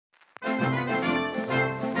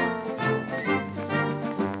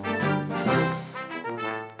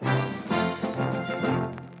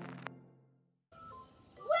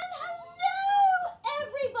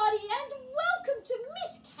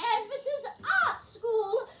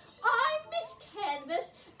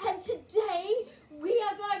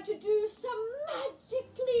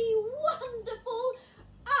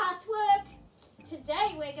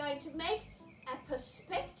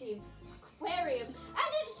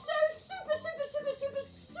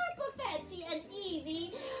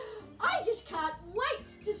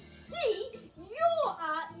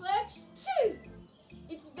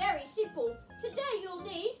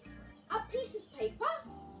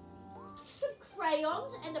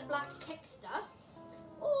crayons and a black texter,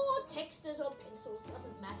 or texters or pencils,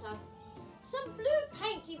 doesn't matter. Some blue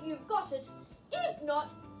paint if you've got it. If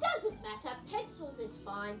not, doesn't matter, pencils is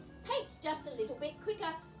fine. Paint's just a little bit quicker.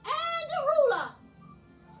 And a ruler.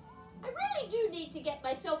 I really do need to get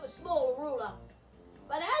myself a smaller ruler.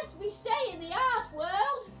 But as we say in the art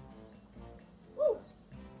world,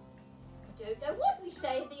 I don't know what we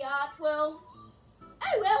say in the art world.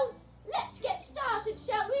 Oh well, let's get started,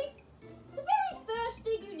 shall we? The very first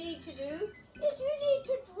thing you need to do is you need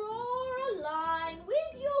to draw a line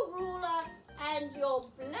with your ruler and your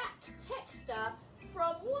black texter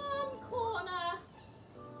from one corner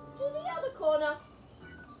to the other corner.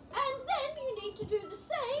 And then you need to do the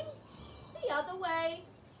same the other way.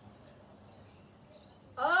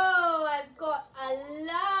 Oh, I've got a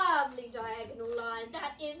lovely diagonal line.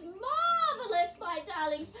 That is marvellous, my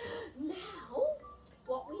darlings. Now,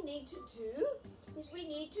 what we need to do is we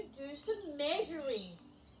need to do some measuring.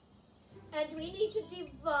 And we need to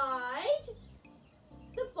divide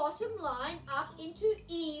the bottom line up into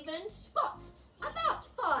even spots. About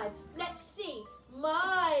 5. Let's see.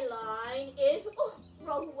 My line is,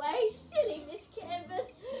 wrong way, silly Miss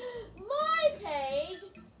Canvas. My page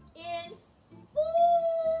is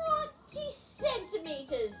 40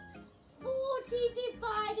 centimetres. 40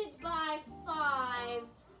 divided by 5.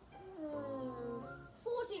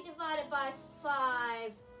 40 divided by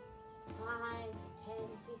 5. 5, 10,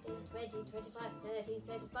 15, 20, 25, 30,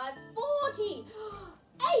 35, 40.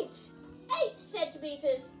 8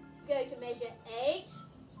 centimetres. I'm going to measure 8.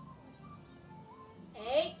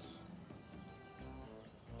 8.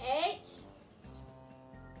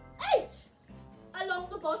 Along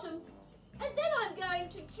the bottom. And then I'm going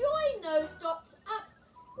to join those dots up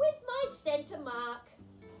with my centre mark.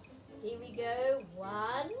 Here we go.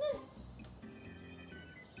 1.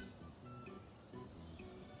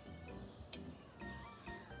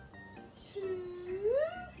 2.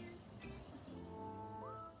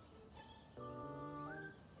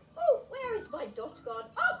 Oh, where is my dot gone?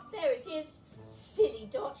 Oh, there it is. Silly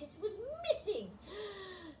dot, it was missing.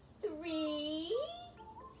 3.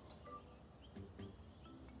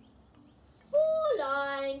 4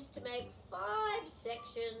 lines to make 5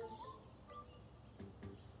 sections.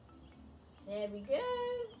 There we go.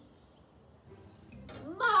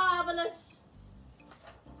 Marvellous.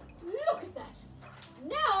 Look at that.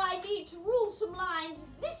 Now I need to rule some lines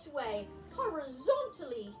this way,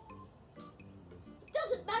 horizontally. It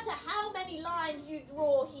doesn't matter how many lines you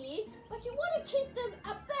draw here, but you want to keep them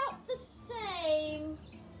about the same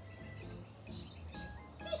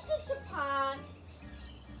distance apart.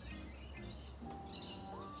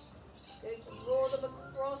 Going to draw them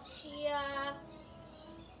across here.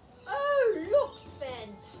 Oh, looks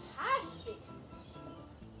fantastic.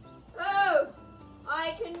 Oh,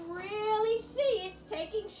 I can really see it's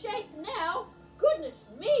taking shape now. Goodness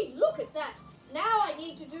me, look at that. Now I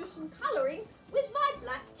need to do some colouring with my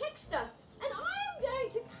black texter. And I'm going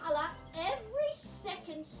to colour every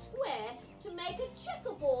second square to make a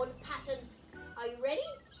checkerboard pattern. Are you ready?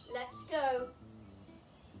 Let's go.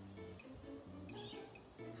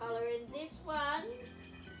 Colour in this one,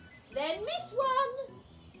 then miss one.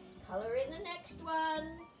 Colour in the next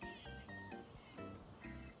one,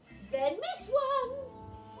 then miss one,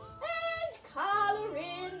 and colour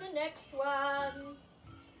in the next one.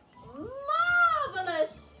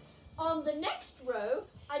 Marvellous! On the next row,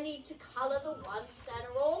 I need to colour the ones that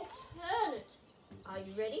are alternate. Are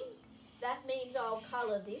you ready? That means I'll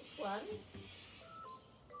colour this one.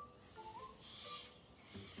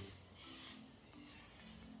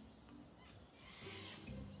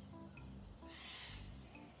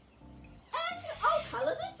 And I'll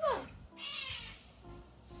colour this one.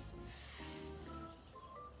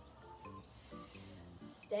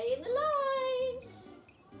 Stay in the lines.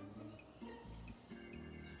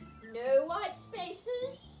 No white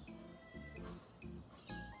spaces.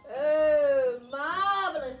 Oh,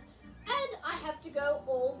 marvellous. And I have to go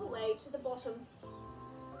all the way to the bottom.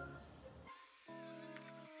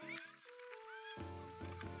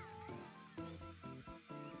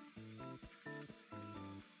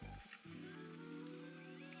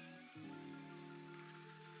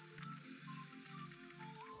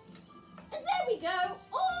 And there we go,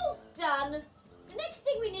 all done. The next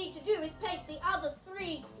thing we need to do is paint the other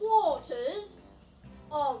 3/4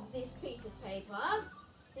 of this piece of paper.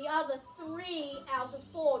 The other 3 out of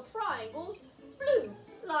 4 triangles blue,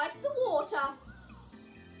 like the water.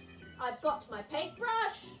 I've got my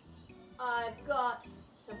paintbrush. I've got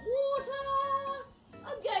some water.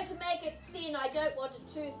 I'm going to make it thin. I don't want it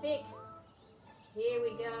too thick. Here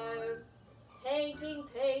we go. Painting,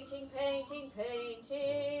 painting, painting,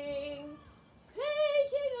 painting.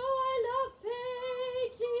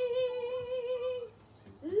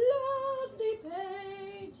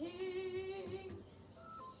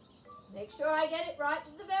 right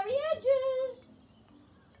to the very edges.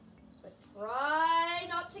 But try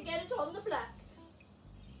not to get it on the black.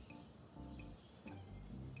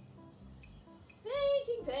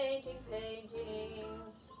 Painting, painting, painting.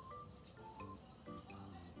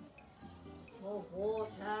 More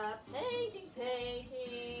water, painting,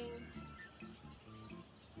 painting.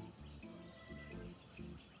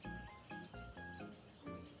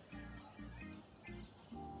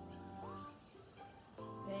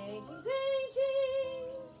 Painting, painting.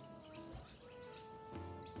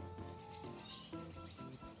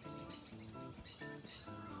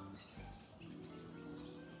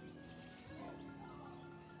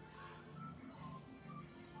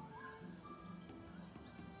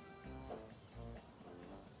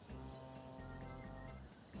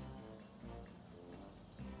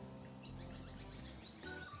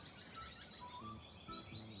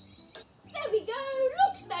 There we go,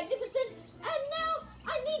 looks magnificent. And now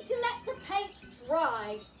I need to let the paint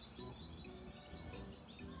dry.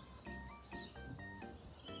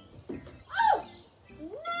 Oh,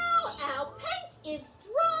 now our paint is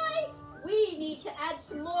dry. We need to add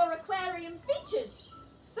some more aquarium features.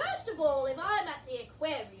 First of all, if I'm at the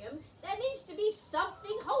aquarium, there needs to be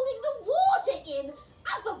something holding the water in.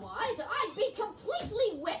 Otherwise, I'd be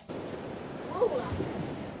completely wet. Ruler.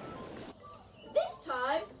 This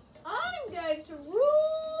time, I'm going to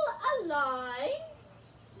rule a line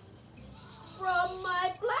from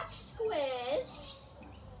my black squares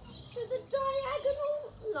to the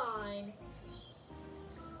diagonal line.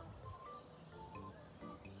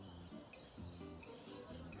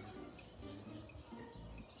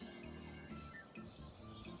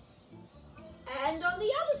 And on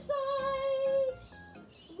the other side,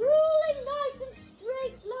 ruling nice and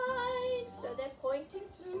straight lines so they're pointing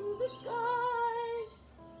to the sky.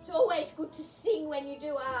 It's always good to sing when you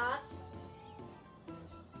do art.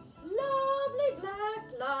 Lovely black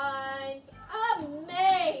lines.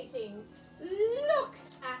 Amazing. Look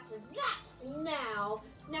at that now.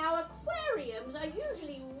 Now aquariums are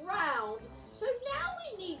usually round, so now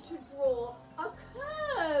we need to draw a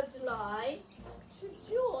curved line to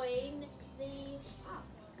join these up.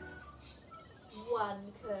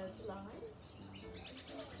 One curved line.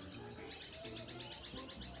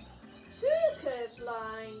 Two curved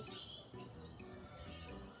lines.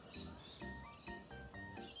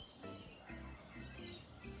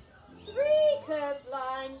 Three curved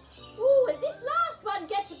lines. Ooh, and this last one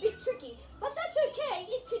gets a bit tricky, but that's okay.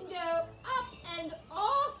 It can go up and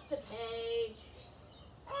off the page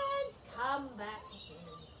and come back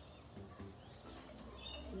again.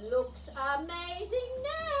 Looks amazing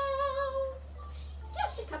now.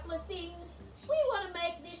 Just a couple of things. We want to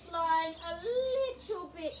make this line a little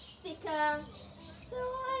bit thicker, so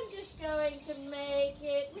I'm just going to make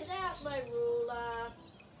it without my ruler.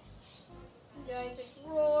 I'm going to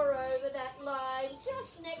draw over that line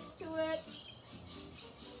just next to it,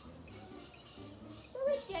 so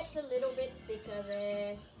it gets a little bit thicker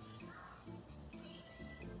there.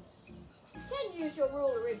 You can use your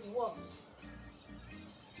ruler if you want.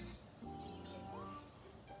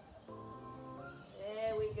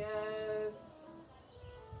 There we go.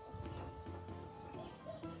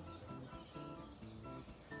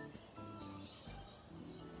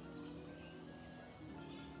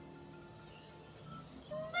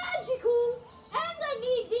 Magical! And I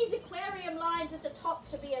need these aquarium lines at the top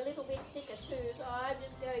to be a little bit thicker too, so I'm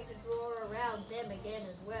just going to draw around them again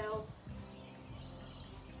as well.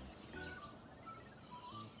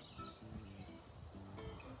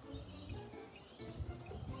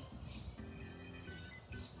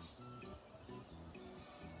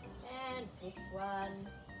 And this one.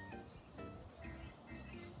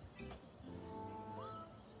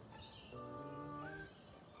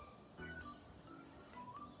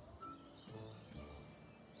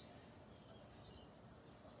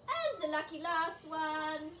 And the lucky last one.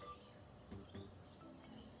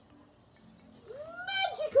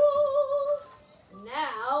 Magical!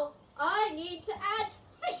 Now I need to add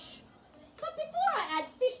fish. But before I add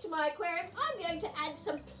fish to my aquarium, I'm going to add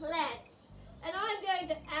some plants. And I'm going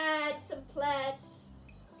to add some plants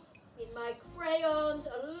in my crayons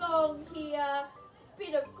along here.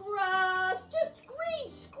 Bit of grass, just green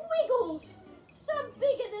squiggles. Some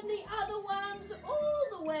bigger than the other ones,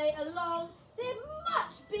 all the way along. They're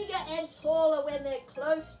much bigger and taller when they're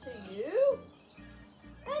close to you.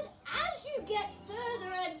 And as you get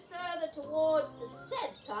further and further towards the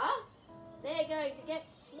center, they're going to get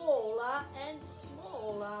smaller and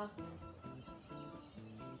smaller.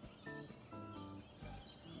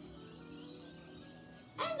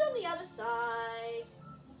 And on the other side.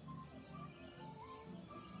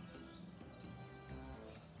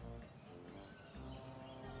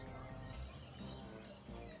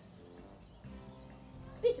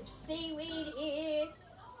 of seaweed here,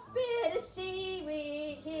 bit of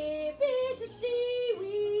seaweed here, bit of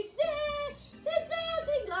seaweed there. There's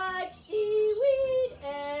nothing like seaweed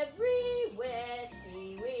everywhere.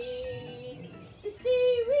 Seaweed, the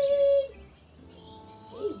seaweed, the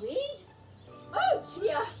seaweed. Oh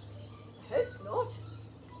dear, I hope not.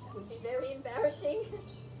 That would be very embarrassing.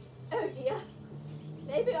 Oh dear,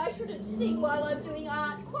 maybe I shouldn't sing while I'm doing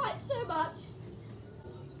art quite so much.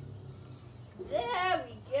 There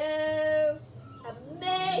we go.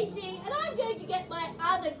 Amazing. And I'm going to get my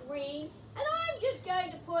other green and I'm just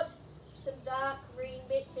going to put some dark green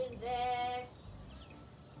bits in there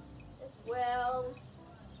as well.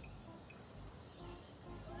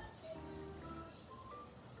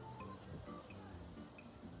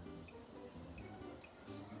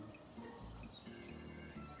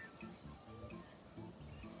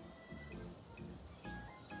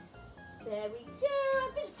 There we go,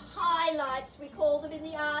 a bit of highlights we call them in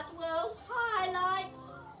the art world, highlights.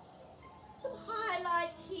 Some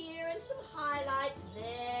highlights here and some highlights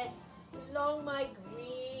there along my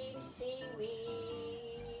green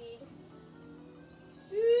seaweed.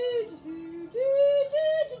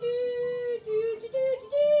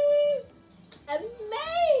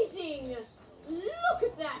 Amazing! Look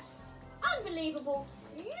at that! Unbelievable!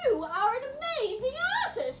 You are an amazing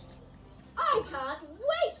artist! I can't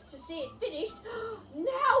wait to see it finished.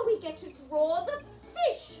 Now we get to draw the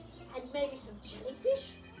fish and maybe some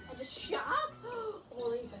jellyfish and a shark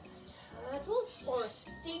or even a turtle or a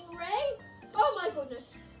stingray. Oh my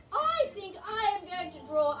goodness. I think I am going to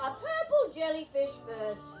draw a purple jellyfish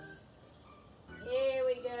first. Here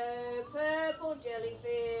we go, purple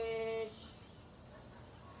jellyfish.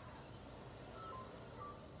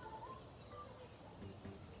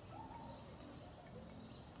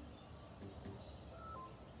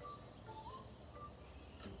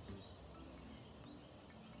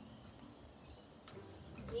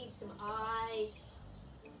 Need some eyes,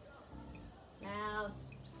 mouth.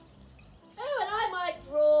 Oh, and I might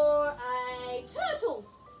draw a turtle.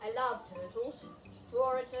 I love turtles.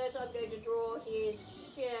 Draw a turtle. I'm going to draw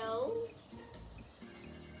his shell.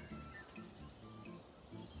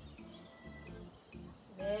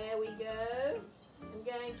 There we go. I'm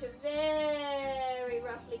going to very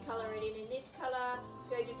roughly colour it in this colour. I'm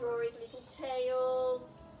going to draw his little tail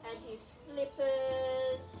and his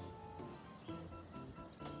flippers.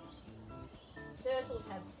 Turtles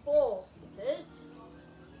have 4 flippers.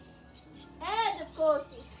 And of course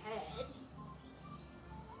his head.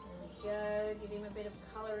 There we go, give him a bit of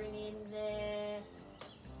colouring in there.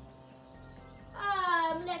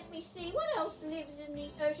 Let me see, what else lives in the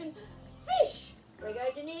ocean? Fish! We're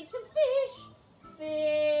going to need some fish.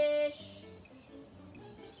 Fish.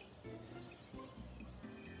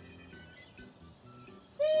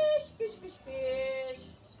 Fish, fish, fish, fish.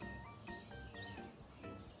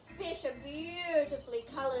 Fish are beautifully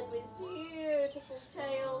coloured with beautiful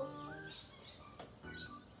tails.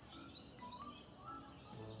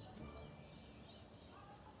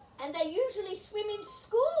 And they usually swim in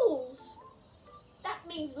schools. That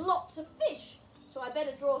means lots of fish. So I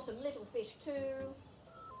better draw some little fish too,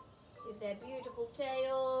 with their beautiful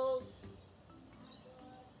tails.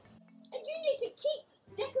 And you need to keep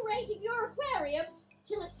decorating your aquarium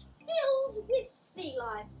till it's filled with sea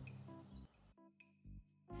life.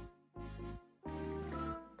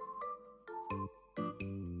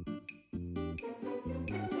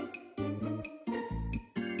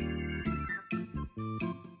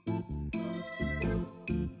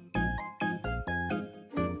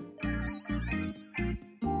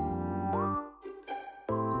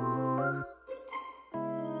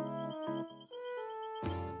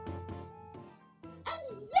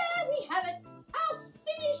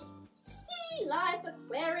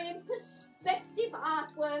 Aquarium perspective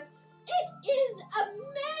artwork. It is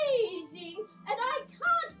amazing and I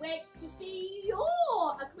can't wait to see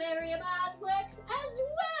your aquarium artworks as